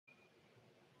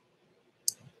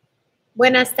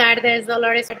Buenas tardes,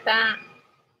 Dolores.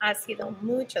 Ha sido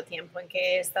mucho tiempo en que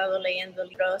he estado leyendo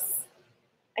libros.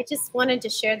 I just wanted to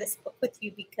share this book with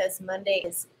you because Monday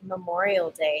is Memorial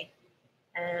Day,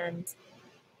 and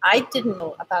I didn't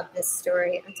know about this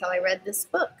story until I read this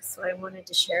book, so I wanted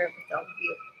to share it with all of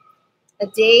you. A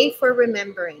Day for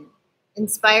Remembering,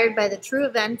 inspired by the true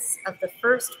events of the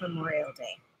first Memorial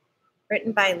Day.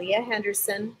 Written by Leah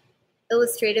Henderson,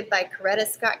 illustrated by Coretta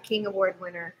Scott King Award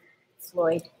winner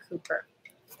Floyd Cooper.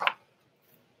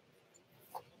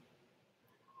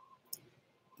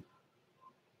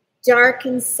 Dark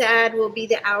and sad will be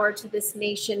the hour to this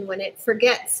nation when it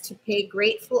forgets to pay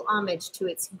grateful homage to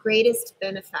its greatest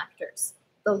benefactors,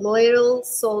 the loyal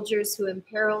soldiers who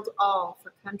imperiled all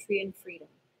for country and freedom.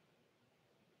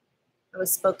 It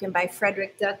was spoken by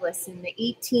Frederick Douglass in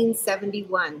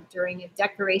 1871 during a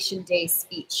Decoration Day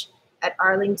speech at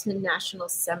Arlington National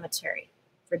Cemetery,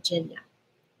 Virginia.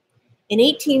 In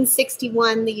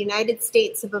 1861, the United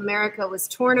States of America was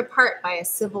torn apart by a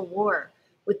civil war,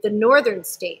 with the northern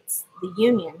states, the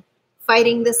Union,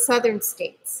 fighting the southern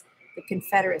states, the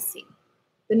Confederacy.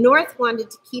 The North wanted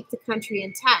to keep the country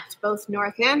intact, both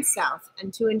North and South,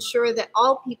 and to ensure that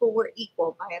all people were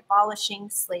equal by abolishing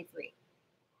slavery.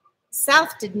 The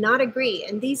South did not agree,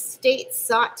 and these states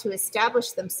sought to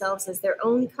establish themselves as their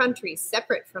own countries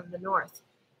separate from the North,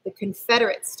 the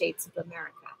Confederate States of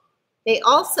America. They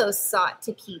also sought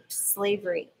to keep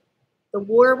slavery. The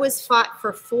war was fought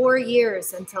for 4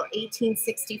 years until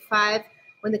 1865,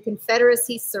 when the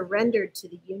Confederacy surrendered to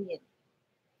the Union.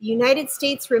 The United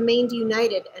States remained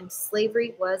united and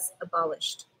slavery was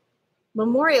abolished.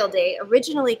 Memorial Day,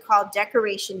 originally called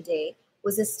Decoration Day,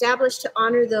 was established to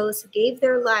honor those who gave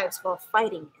their lives while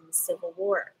fighting in the Civil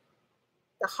War.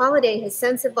 The holiday has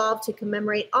since evolved to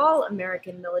commemorate all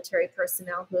American military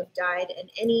personnel who have died in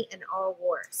any and all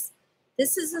wars.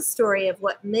 This is a story of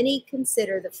what many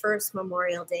consider the first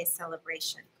Memorial Day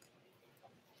celebration.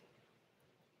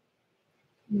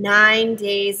 9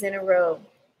 days in a row.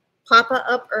 Papa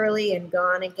up early and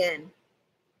gone again.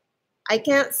 I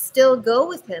can't still go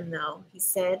with him, though, he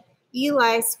said.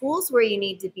 Eli, school's where you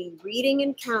need to be, reading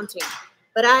and counting.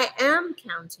 But I am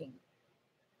counting.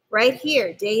 Right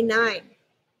here, day 9.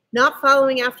 Not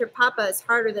following after Papa is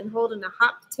harder than holding a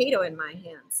hot potato in my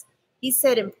hands. He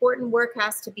said important work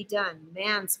has to be done,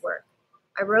 man's work.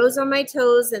 I rose on my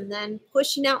toes and then,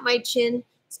 pushing out my chin,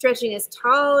 stretching as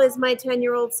tall as my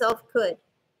 10-year-old self could,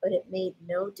 but it made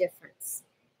no difference.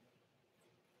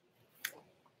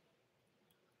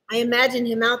 I imagine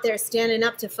him out there standing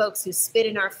up to folks who spit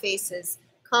in our faces,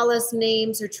 call us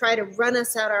names, or try to run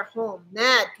us out our home,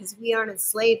 mad because we aren't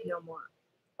enslaved no more.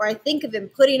 Or I think of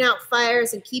him putting out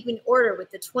fires and keeping order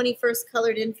with the 21st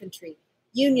Colored Infantry,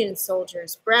 Union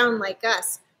soldiers, brown like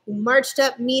us, who marched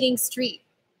up Meeting Street,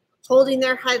 holding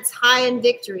their heads high in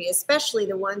victory, especially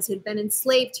the ones who'd been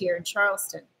enslaved here in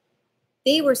Charleston.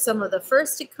 They were some of the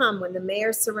first to come when the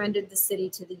mayor surrendered the city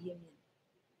to the Union.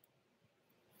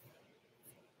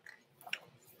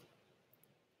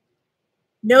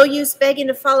 No use begging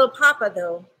to follow Papa,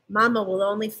 though. Mama will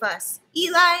only fuss.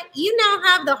 Eli, you now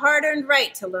have the hard-earned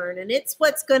right to learn, and it's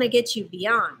what's going to get you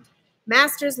beyond.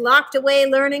 Master's locked away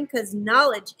learning because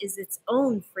knowledge is its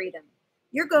own freedom.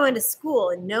 You're going to school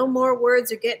and no more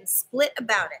words are getting split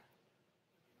about it.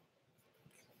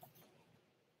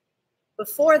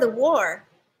 Before the war,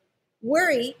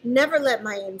 worry never let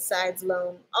my insides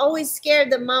alone, always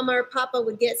scared that Mama or Papa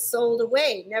would get sold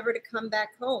away, never to come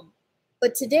back home.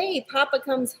 But today, Papa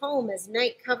comes home as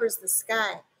night covers the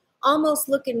sky, almost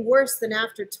looking worse than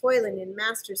after toiling in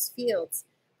Master's fields.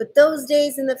 But those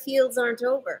days in the fields aren't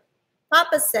over.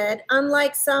 Papa said,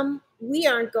 unlike some, we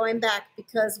aren't going back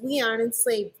because we aren't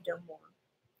enslaved no more.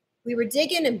 We were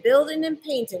digging and building and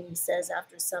painting, he says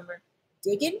after summer.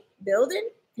 Digging, building,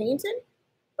 painting?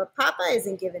 But Papa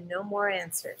isn't giving no more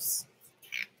answers.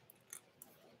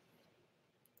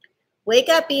 Wake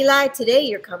up, Eli. Today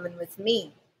you're coming with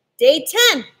me. Day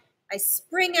 10. I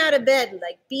spring out of bed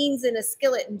like beans in a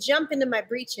skillet and jump into my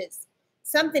breeches.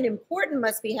 Something important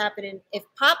must be happening if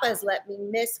Papa has let me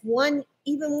miss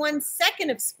even 1 second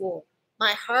of school.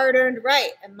 My hard-earned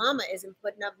right, and Mama isn't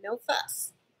putting up no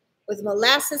fuss. With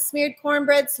molasses-smeared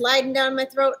cornbread sliding down my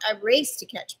throat, I race to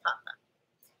catch Papa.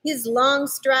 His long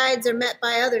strides are met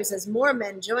by others as more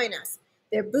men join us,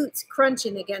 their boots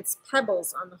crunching against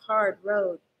pebbles on the hard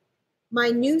road. My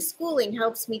new schooling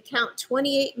helps me count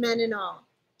 28 men in all.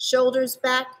 Shoulders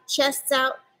back, chests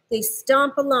out, they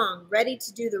stomp along, ready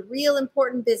to do the real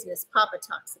important business Papa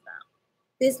talks about.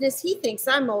 Business he thinks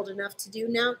I'm old enough to do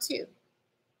now, too.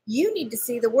 You need to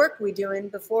see the work we're doing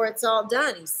before it's all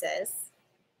done, he says.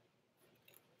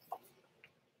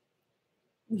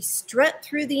 We strut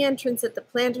through the entrance at the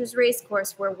Planters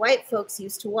Racecourse where white folks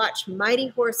used to watch mighty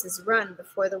horses run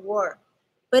before the war.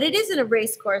 But it isn't a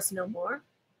racecourse no more.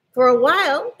 For a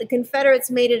while, the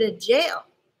Confederates made it a jail.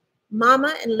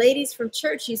 Mama and ladies from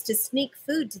church used to sneak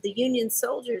food to the Union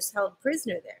soldiers held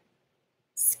prisoner there.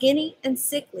 Skinny and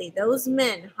sickly, those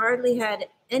men hardly had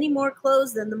any more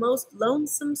clothes than the most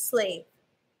lonesome slave.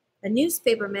 A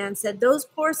newspaper man said those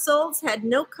poor souls had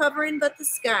no covering but the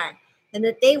sky, and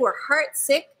that they were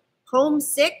heartsick,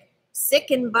 homesick,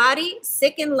 sick in body,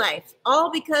 sick in life,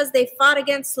 all because they fought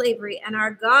against slavery and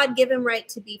our God-given right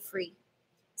to be free.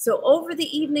 So over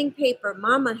the evening paper,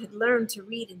 Mama had learned to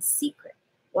read in secret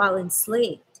while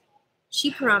enslaved.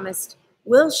 She promised,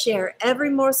 "We'll share every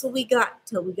morsel we got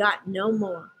till we got no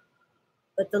more."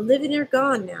 But the living are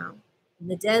gone now, and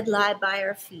the dead lie by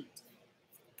our feet.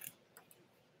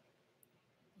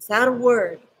 Without a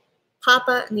word,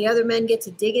 Papa and the other men get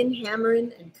to digging,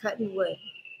 hammering, and cutting wood.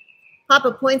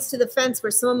 Papa points to the fence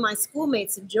where some of my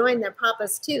schoolmates have joined their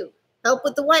papas too. "Help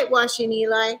with the whitewashing,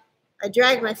 Eli." I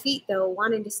drag my feet, though,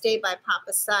 wanting to stay by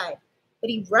Papa's side. But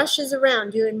he rushes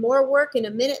around, doing more work in a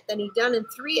minute than he'd done in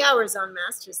 3 hours on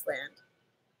Master's land.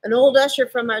 An old usher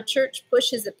from our church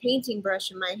pushes a painting brush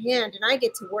in my hand, and I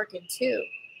get to working too.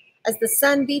 As the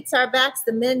sun beats our backs,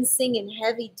 the men sing in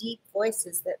heavy, deep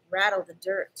voices that rattle the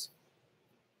dirt.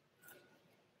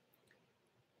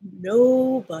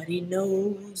 Nobody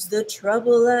knows the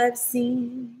trouble I've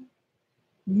seen.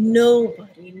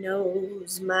 Nobody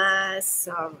knows my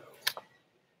sorrow.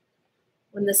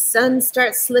 When the sun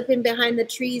starts slipping behind the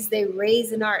trees, they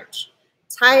raise an arch.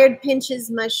 Tired pinches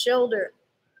my shoulder,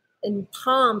 and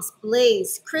palms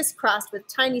blaze, crisscrossed with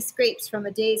tiny scrapes from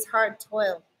a day's hard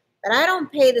toil. But I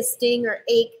don't pay the sting or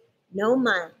ache, no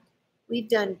mind. We've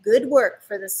done good work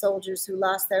for the soldiers who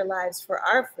lost their lives for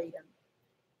our freedom.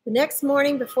 The next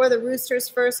morning, before the roosters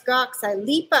first gawks, I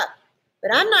leap up.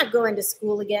 But I'm not going to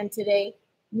school again today.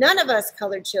 None of us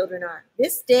colored children are.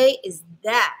 This day is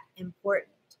that important.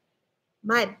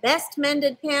 My best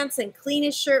mended pants and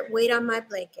cleanest shirt wait on my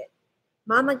blanket.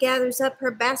 Mama gathers up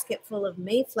her basket full of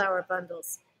Mayflower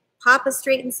bundles. Papa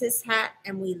straightens his hat,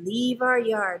 and we leave our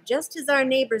yard just as our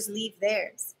neighbors leave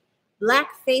theirs.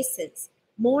 Black faces,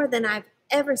 more than I've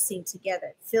ever seen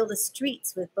together, fill the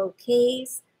streets with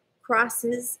bouquets,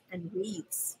 crosses, and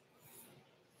wreaths.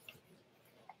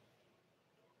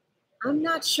 I'm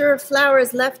not sure if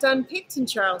flowers left unpicked in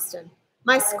Charleston.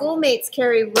 My schoolmates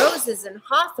carry roses and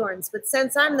hawthorns, but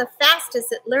since I'm the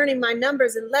fastest at learning my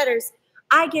numbers and letters,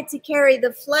 I get to carry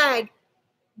the flag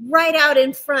right out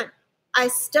in front. I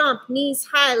stomp knees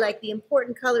high like the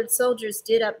important colored soldiers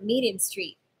did up Meeting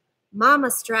Street.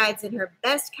 Mama strides in her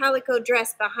best calico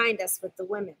dress behind us with the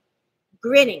women,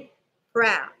 grinning,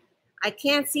 proud. I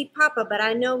can't see Papa, but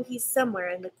I know he's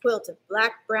somewhere in the quilt of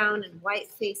black, brown, and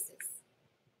white faces.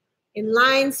 In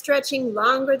lines stretching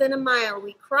longer than a mile,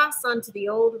 we cross onto the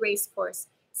old racecourse,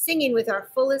 singing with our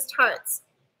fullest hearts.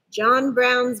 John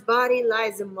Brown's body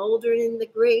lies a-moldering in the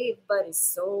grave, but his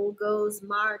soul goes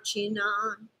marching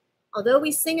on. Although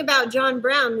we sing about John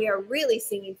Brown, we are really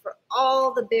singing for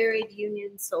all the buried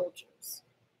Union soldiers.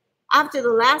 After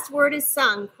the last word is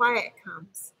sung, quiet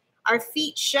comes, our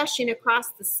feet shushing across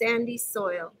the sandy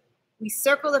soil. We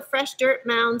circle the fresh dirt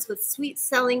mounds with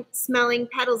sweet-smelling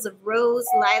petals of rose,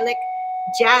 lilac,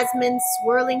 jasmine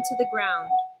swirling to the ground.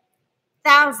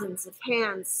 Thousands of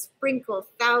hands sprinkle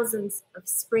thousands of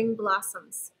spring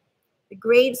blossoms. The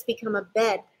graves become a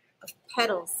bed of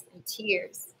petals and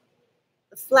tears.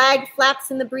 The flag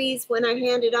flaps in the breeze when I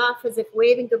hand it off as if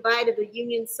waving goodbye to the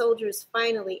Union soldiers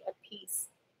finally at peace.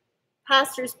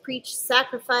 Pastors preach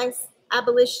sacrifice,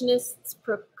 abolitionists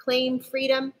proclaim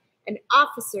freedom, and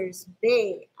officers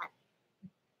bay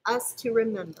at us to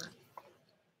remember.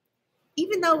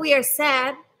 Even though we are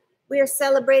sad, we are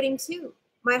celebrating too.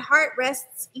 My heart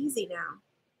rests easy now.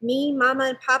 Me, Mama,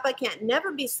 and Papa can't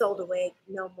never be sold away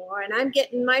no more, and I'm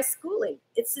getting my schooling.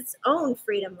 It's its own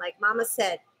freedom, like Mama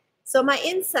said. So my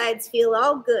insides feel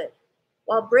all good.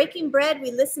 While breaking bread,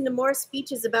 we listen to more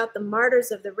speeches about the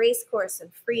martyrs of the racecourse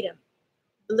and freedom.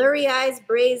 Blurry eyes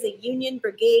braze a Union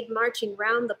brigade marching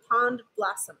round the pond of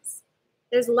blossoms.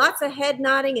 There's lots of head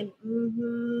nodding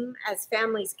and as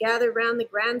families gather round the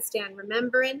grandstand,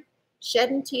 remembering,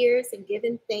 shedding tears, and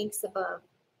giving thanks above.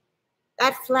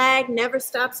 That flag never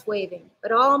stops waving,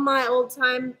 but all my old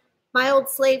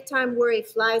slave time worry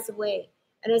flies away.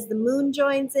 And as the moon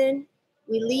joins in,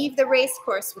 we leave the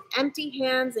racecourse with empty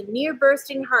hands and near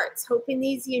bursting hearts, hoping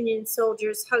these Union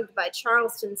soldiers, hugged by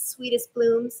Charleston's sweetest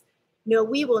blooms, know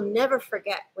we will never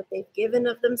forget what they've given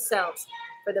of themselves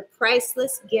for the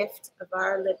priceless gift of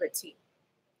our liberty.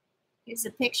 Here's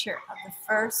a picture of the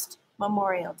first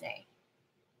Memorial Day?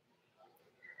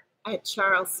 At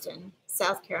Charleston,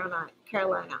 South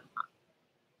Carolina,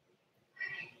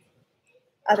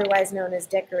 otherwise known as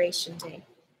Decoration Day.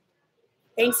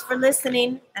 Thanks for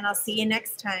listening, and I'll see you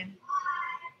next time.